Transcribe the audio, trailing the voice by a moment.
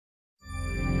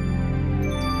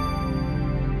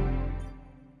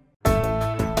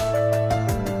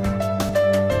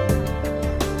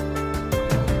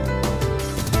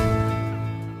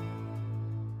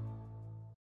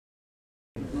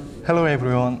Hello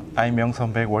everyone, I'm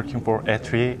Myung-Sun Baek working for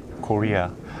ETRI,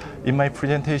 Korea. In my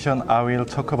presentation, I will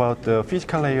talk about the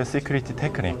physical layer security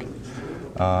technique.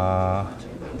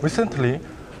 Recently,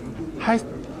 high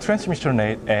transmission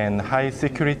rate and high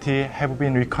security have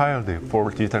been required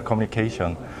for digital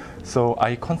communication. So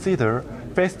I consider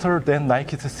faster than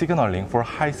Nike's signaling for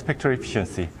high spectral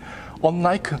efficiency.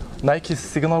 Unlike Nike's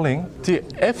signaling, the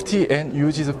FTN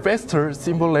uses faster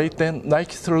symbol rate than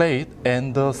Nike's rate,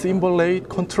 and the symbol rate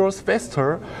controls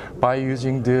faster by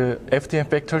using the FTN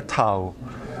factor tau.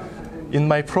 In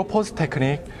my proposed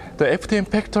technique, the FTN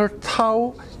factor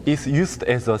tau is used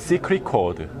as a secret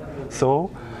code.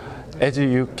 So, as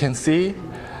you can see,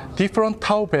 different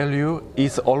tau value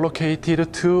is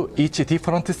allocated to each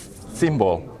different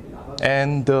symbol,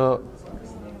 and the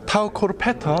tau code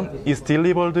pattern is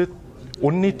delivered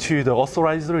only to the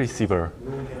authorized receiver,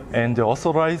 and the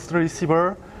authorized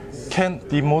receiver can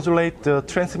demodulate the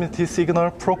transmitted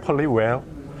signal properly well.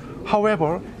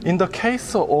 However, in the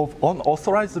case of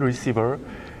unauthorized receiver,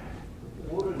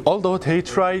 although they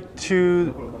try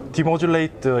to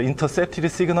demodulate the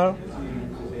intercepted signal,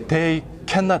 they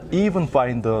cannot even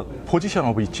find the position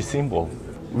of each symbol.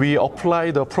 We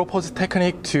apply the proposed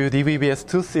technique to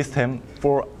DVB-S2 system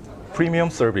for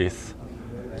premium service.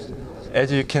 As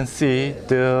you can see,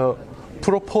 the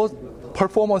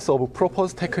performance of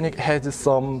proposed technique has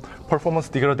some performance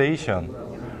degradation.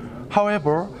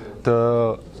 However,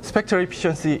 the spectral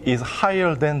efficiency is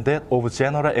higher than that of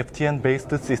general FTN-based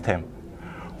system.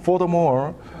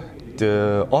 Furthermore,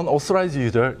 the unauthorized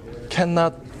user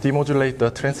cannot demodulate the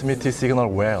transmitted signal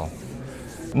well.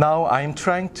 Now I'm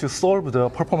trying to solve the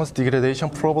performance degradation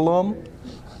problem,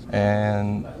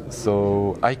 and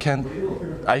so I can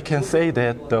say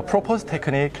that the proposed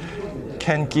technique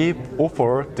can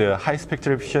offer the high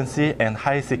spectral efficiency and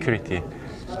high security.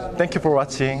 Thank you for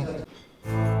watching.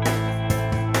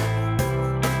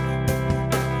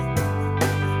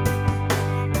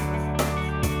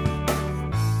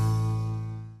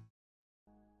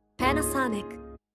 Panasonic.